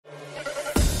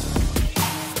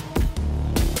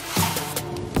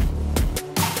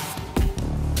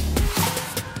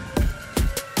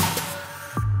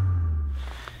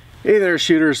Hey there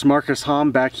shooters, Marcus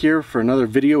Hom back here for another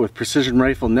video with Precision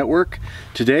Rifle Network.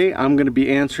 Today I'm going to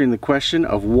be answering the question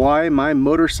of why my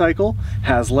motorcycle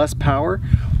has less power,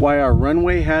 why our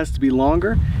runway has to be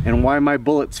longer, and why my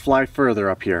bullets fly further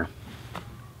up here.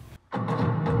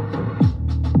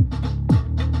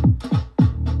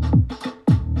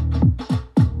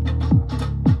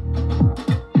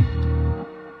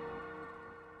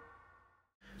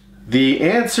 The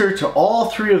answer to all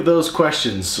three of those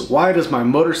questions, why does my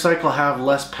motorcycle have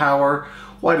less power,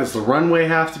 why does the runway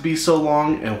have to be so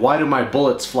long, and why do my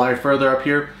bullets fly further up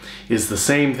here, is the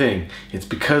same thing. It's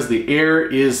because the air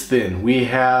is thin. We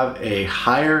have a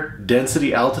higher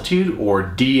density altitude, or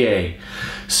DA.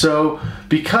 So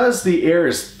because the air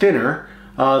is thinner,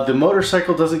 the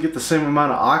motorcycle doesn't get the same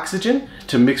amount of oxygen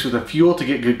to mix with the fuel to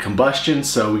get good combustion,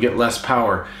 so we get less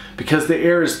power. Because the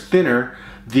air is thinner,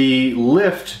 the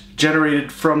lift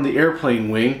generated from the airplane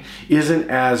wing isn't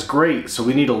as great, so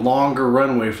we need a longer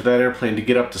runway for that airplane to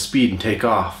get up to speed and take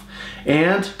off.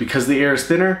 And because the air is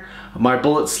thinner, my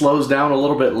bullet slows down a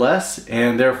little bit less,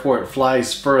 and therefore it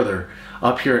flies further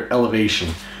up here at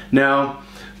elevation. Now,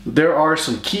 there are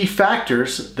some key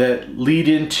factors that lead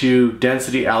into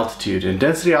density altitude, and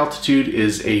density altitude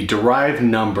is a derived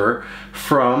number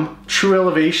from true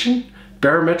elevation,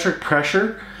 barometric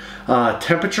pressure,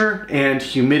 temperature, and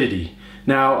humidity.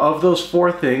 Now, of those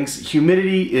four things,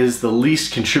 humidity is the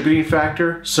least contributing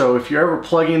factor. So if you're ever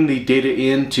plugging the data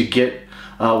in to get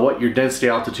what your density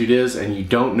altitude is and you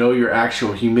don't know your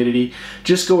actual humidity,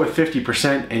 just go with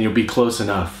 50% and you'll be close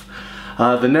enough.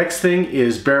 The next thing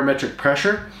is barometric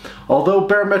pressure. Although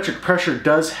barometric pressure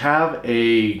does have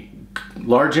a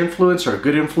large influence or a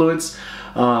good influence,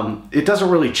 it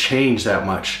doesn't really change that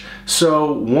much.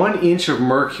 So 1 inch of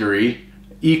mercury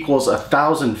equals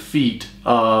 1,000 feet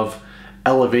of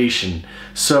elevation.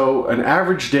 So an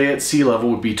average day at sea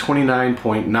level would be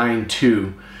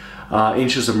 29.92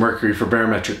 inches of mercury for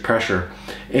barometric pressure,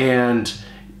 and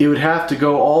it would have to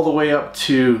go all the way up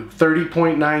to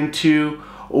 30.92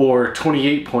 or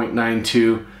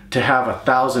 28.92 to have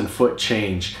 1,000 foot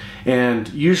change. And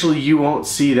usually you won't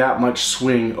see that much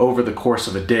swing over the course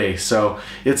of a day, so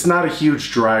it's not a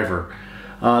huge driver.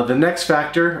 The next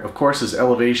factor, of course, is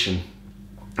elevation.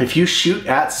 If you shoot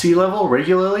at sea level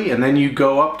regularly and then you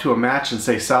go up to a match in,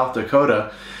 say, South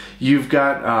Dakota, you've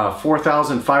got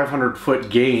 4,500 foot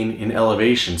gain in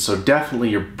elevation. So definitely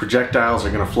your projectiles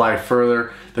are going to fly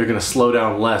further. They're going to slow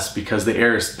down less because the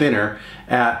air is thinner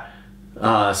at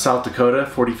South Dakota,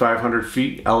 4,500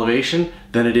 feet elevation,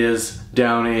 than it is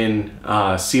down in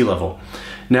sea level.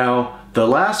 Now, the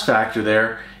last factor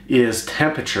there is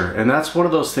temperature, and that's one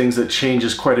of those things that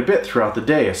changes quite a bit throughout the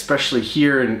day, especially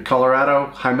here in Colorado,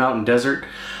 high mountain desert.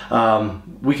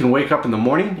 We can wake up in the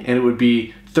morning and it would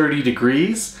be 30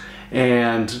 degrees,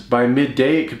 and by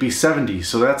midday it could be 70,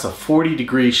 so that's a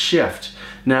 40-degree shift.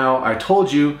 Now, I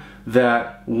told you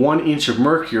that 1 inch of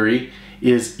mercury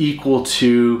is equal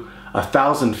to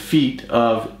 1,000 feet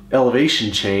of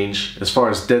elevation change as far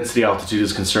as density altitude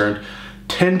is concerned.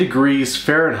 10 degrees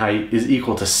Fahrenheit is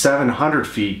equal to 700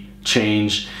 feet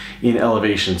change in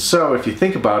elevation. So if you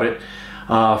think about it,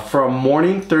 from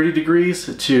morning 30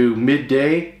 degrees to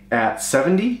midday at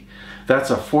 70, that's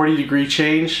a 40-degree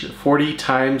change. 40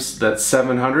 times that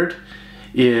 700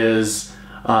 is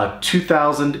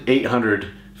 2,800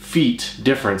 feet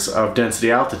difference of density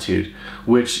altitude,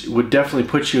 which would definitely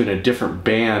put you in a different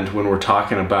band when we're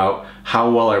talking about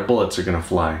how well our bullets are going to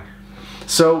fly.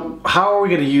 So how are we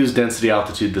going to use density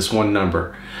altitude, this one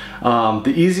number?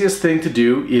 The easiest thing to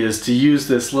do is to use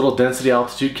this little density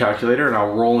altitude calculator, and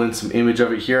I'll roll in some image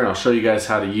of it here and I'll show you guys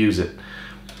how to use it.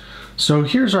 So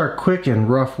here's our quick and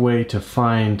rough way to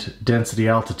find density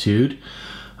altitude.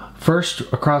 First,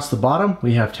 across the bottom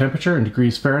we have temperature in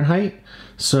degrees Fahrenheit.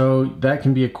 So that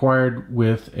can be acquired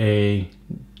with a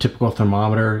typical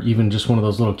thermometer, even just one of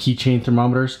those little keychain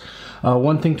thermometers.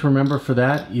 One thing to remember for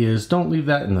that is don't leave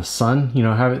that in the sun. You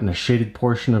know, have it in a shaded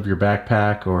portion of your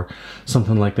backpack or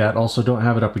something like that. Also, don't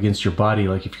have it up against your body.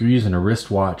 Like if you're using a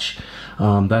wristwatch,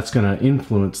 that's going to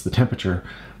influence the temperature.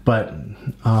 But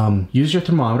use your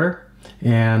thermometer,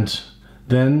 and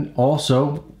then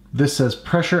also this says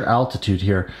pressure altitude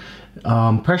here.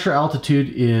 Pressure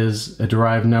altitude is a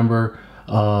derived number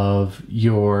of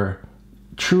your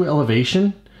true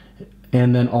elevation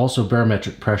and then also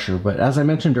barometric pressure. But as I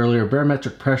mentioned earlier,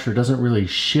 barometric pressure doesn't really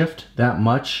shift that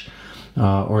much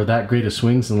or that great of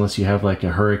swings unless you have like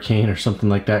a hurricane or something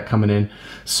like that coming in.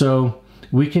 So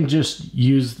we can just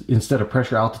use, instead of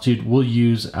pressure altitude, we'll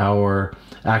use our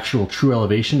actual true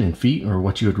elevation in feet, or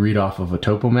what you would read off of a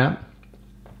topo map.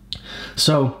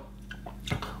 So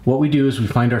what we do is we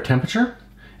find our temperature,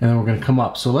 and then we're going to come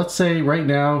up. So let's say right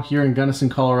now here in Gunnison,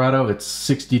 Colorado, it's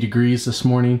 60 degrees this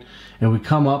morning, and we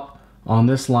come up on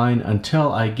this line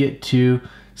until I get to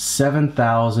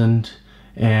 7,000,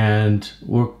 and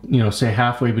we're, say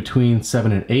halfway between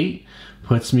 7 and 8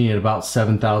 puts me at about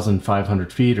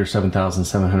 7,500 feet or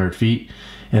 7,700 feet,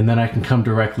 and then I can come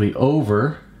directly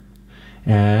over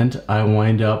and I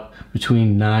wind up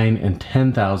between 9 and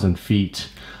 10,000 feet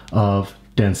of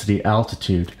density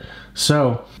altitude.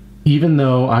 So even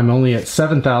though I'm only at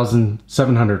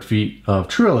 7,700 feet of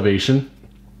true elevation,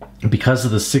 because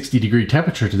of the 60-degree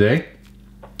temperature today,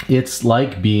 it's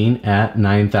like being at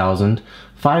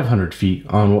 9,500 feet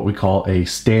on what we call a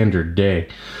standard day.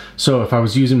 So if I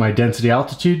was using my density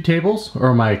altitude tables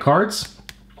or my cards,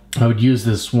 I would use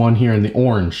this one here in the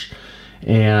orange,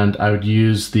 and I would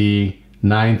use the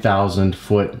 9,000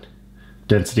 foot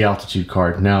density altitude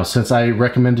card. Now, since I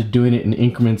recommended doing it in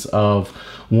increments of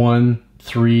 1,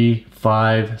 3,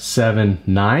 5, 7,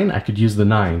 9, I could use the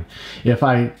 9. If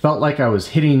I felt like I was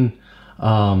hitting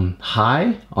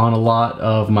high on a lot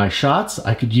of my shots,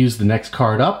 I could use the next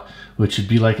card up, which would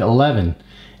be like 11,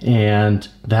 and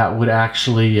that would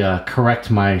actually correct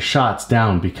my shots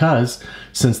down, because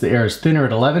since the air is thinner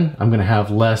at 11, I'm going to have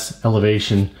less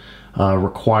elevation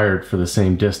required for the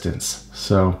same distance.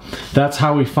 So that's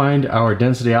how we find our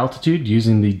density altitude,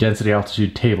 using the density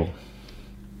altitude table.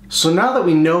 So now that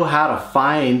we know how to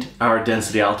find our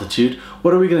density altitude,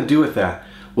 what are we going to do with that?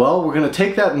 Well, we're going to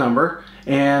take that number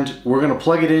and we're going to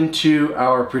plug it into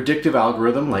our predictive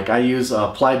algorithm. Like I use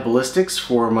applied ballistics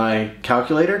for my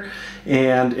calculator,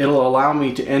 and it'll allow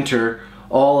me to enter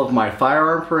all of my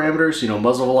firearm parameters,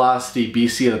 muzzle velocity,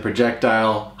 BC of the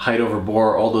projectile, height over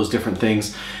bore, all those different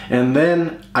things. And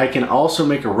then I can also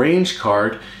make a range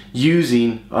card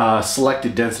using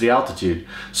selected density altitude.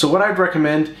 So what I'd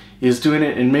recommend is doing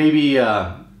it in maybe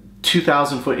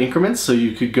 2,000 foot increments. So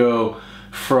you could go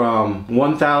from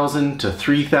 1,000 to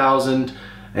 3,000,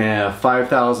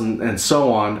 5,000, and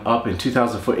so on, up in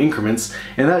 2,000 foot increments.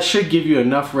 And that should give you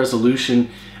enough resolution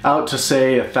out to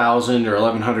say 1,000 or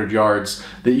 1,100 yards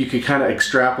that you could kind of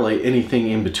extrapolate anything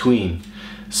in between.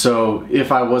 So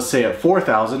if I was, say, at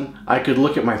 4,000, I could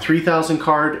look at my 3,000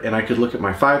 card and I could look at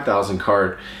my 5,000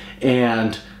 card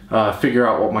and figure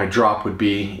out what my drop would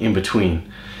be in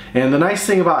between. And the nice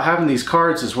thing about having these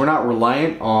cards is we're not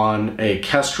reliant on a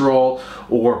Kestrel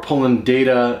or pulling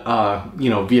data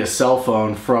via cell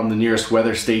phone from the nearest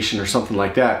weather station or something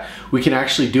like that. We can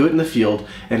actually do it in the field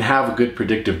and have a good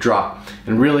predictive drop.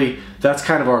 And really, that's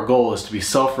kind of our goal, is to be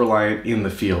self-reliant in the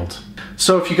field.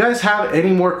 So if you guys have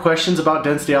any more questions about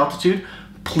density altitude,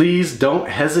 please don't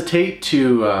hesitate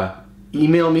to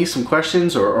email me some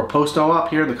questions or post them up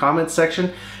here in the comments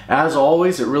section. As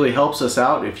always, it really helps us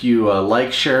out if you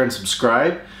like, share, and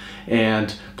subscribe.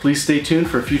 And please stay tuned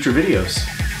for future videos.